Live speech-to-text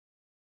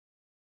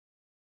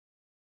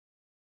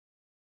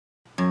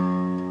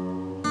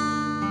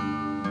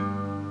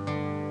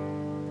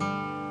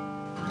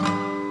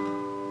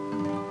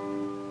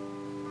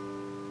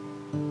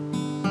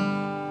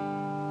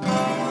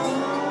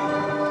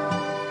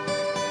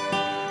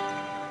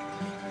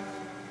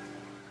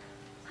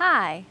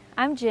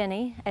I'm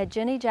Jenny at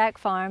Jenny Jack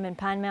Farm in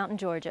Pine Mountain,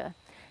 Georgia.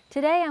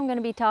 Today I'm going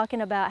to be talking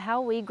about how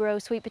we grow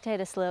sweet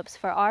potato slips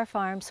for our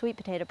farm's sweet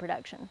potato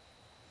production.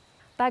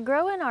 By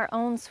growing our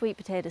own sweet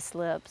potato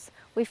slips,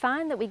 we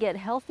find that we get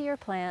healthier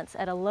plants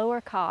at a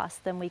lower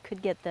cost than we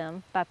could get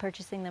them by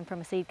purchasing them from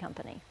a seed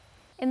company.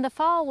 In the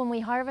fall, when we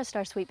harvest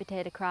our sweet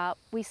potato crop,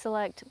 we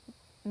select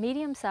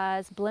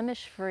medium-sized,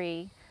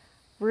 blemish-free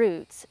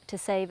roots to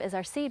save as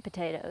our seed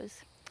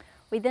potatoes.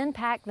 We then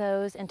pack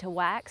those into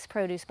wax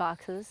produce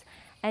boxes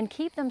and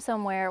keep them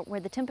somewhere where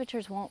the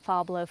temperatures won't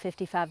fall below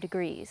 55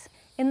 degrees.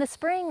 In the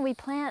spring, we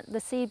plant the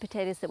seed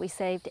potatoes that we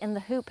saved in the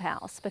hoop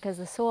house because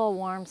the soil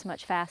warms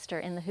much faster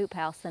in the hoop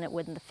house than it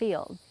would in the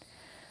field.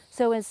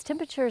 So as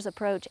temperatures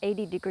approach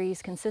 80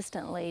 degrees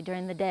consistently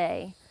during the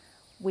day,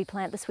 we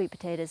plant the sweet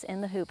potatoes in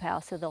the hoop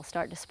house so they'll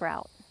start to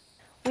sprout.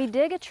 We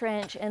dig a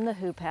trench in the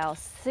hoop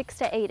house 6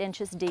 to 8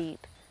 inches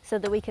deep so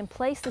that we can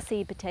place the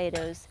seed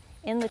potatoes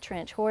in the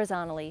trench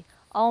horizontally,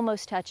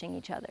 almost touching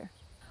each other.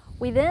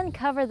 We then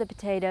cover the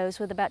potatoes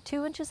with about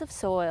 2 inches of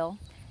soil,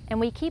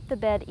 and we keep the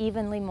bed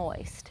evenly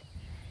moist.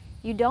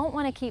 You don't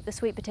want to keep the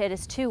sweet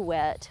potatoes too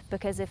wet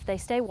because if they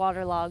stay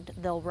waterlogged,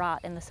 they'll rot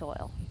in the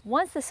soil.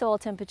 Once the soil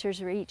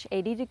temperatures reach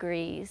 80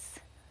 degrees,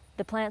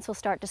 the plants will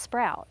start to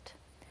sprout.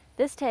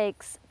 This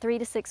takes 3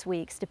 to 6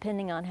 weeks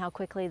depending on how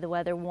quickly the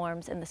weather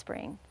warms in the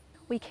spring.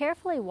 We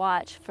carefully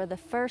watch for the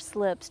first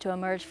slips to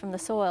emerge from the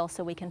soil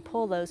so we can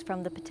pull those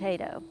from the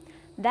potato.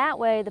 That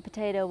way the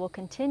potato will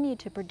continue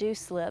to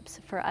produce slips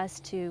for us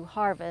to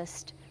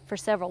harvest for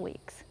several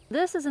weeks.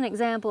 This is an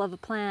example of a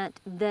plant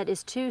that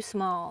is too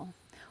small.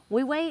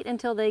 We wait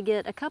until they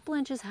get a couple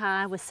inches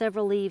high with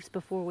several leaves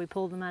before we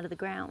pull them out of the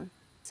ground.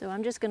 So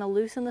I'm just going to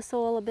loosen the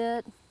soil a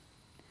bit,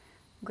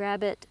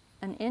 grab it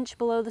an inch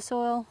below the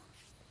soil,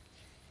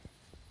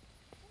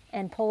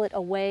 and pull it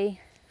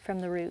away from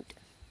the root.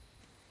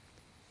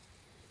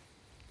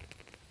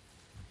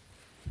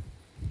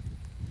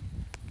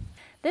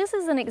 This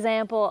is an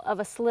example of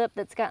a slip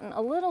that's gotten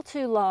a little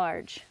too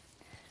large.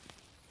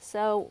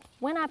 So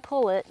when I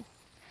pull it,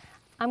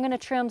 I'm going to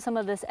trim some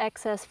of this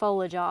excess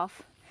foliage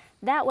off.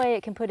 That way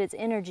it can put its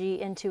energy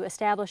into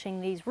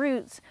establishing these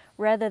roots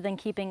rather than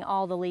keeping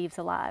all the leaves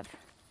alive.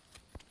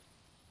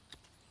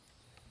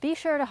 Be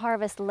sure to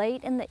harvest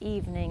late in the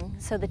evening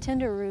so the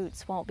tender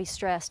roots won't be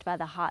stressed by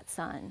the hot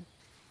sun.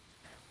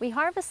 We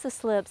harvest the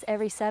slips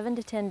every 7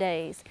 to 10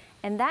 days,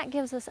 and that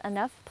gives us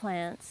enough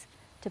plants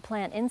to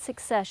plant in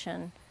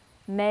succession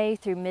May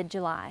through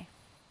mid-July.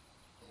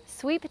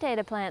 Sweet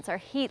potato plants are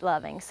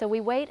heat-loving, so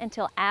we wait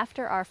until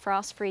after our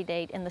frost-free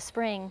date in the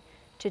spring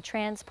to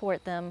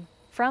transport them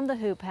from the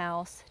hoop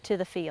house to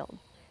the field.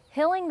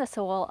 Hilling the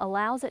soil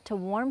allows it to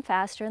warm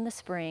faster in the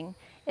spring.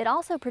 It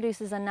also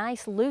produces a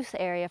nice loose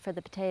area for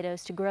the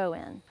potatoes to grow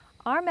in.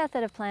 Our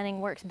method of planting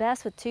works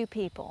best with 2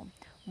 people.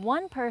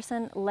 One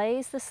person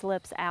lays the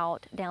slips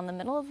out down the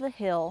middle of the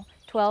hill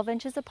 12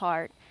 inches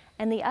apart,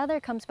 and the other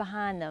comes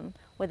behind them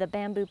with a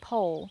bamboo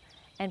pole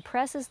and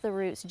presses the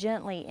roots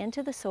gently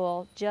into the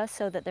soil just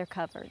so that they're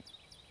covered.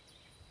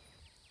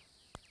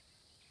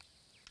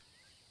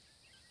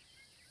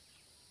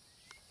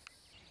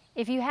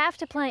 If you have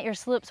to plant your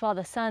slips while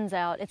the sun's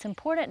out, it's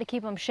important to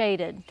keep them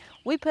shaded.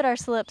 We put our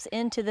slips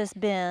into this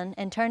bin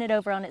and turn it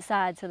over on its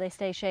side so they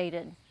stay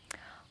shaded.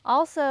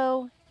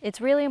 Also,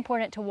 it's really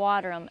important to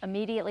water them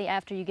immediately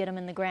after you get them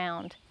in the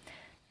ground.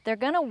 They're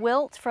going to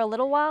wilt for a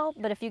little while,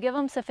 but if you give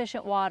them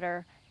sufficient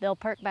water, they'll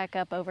perk back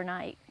up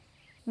overnight.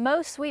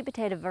 Most sweet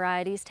potato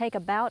varieties take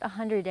about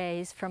 100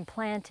 days from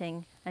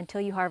planting until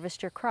you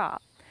harvest your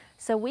crop.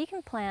 So we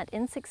can plant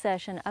in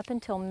succession up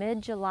until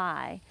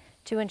mid-July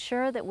to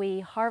ensure that we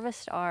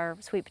harvest our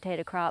sweet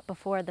potato crop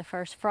before the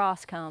first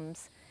frost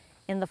comes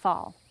in the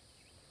fall.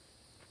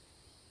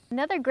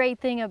 Another great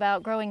thing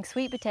about growing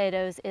sweet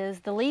potatoes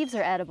is the leaves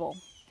are edible.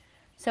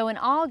 So in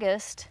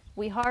August,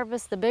 we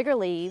harvest the bigger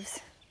leaves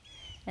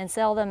and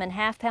sell them in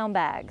half-pound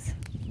bags.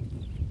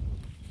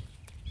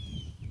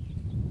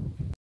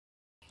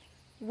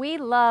 We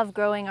love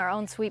growing our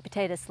own sweet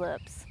potato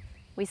slips.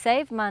 We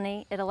save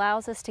money, it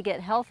allows us to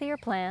get healthier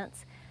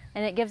plants,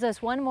 and it gives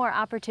us one more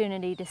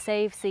opportunity to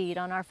save seed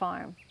on our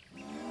farm.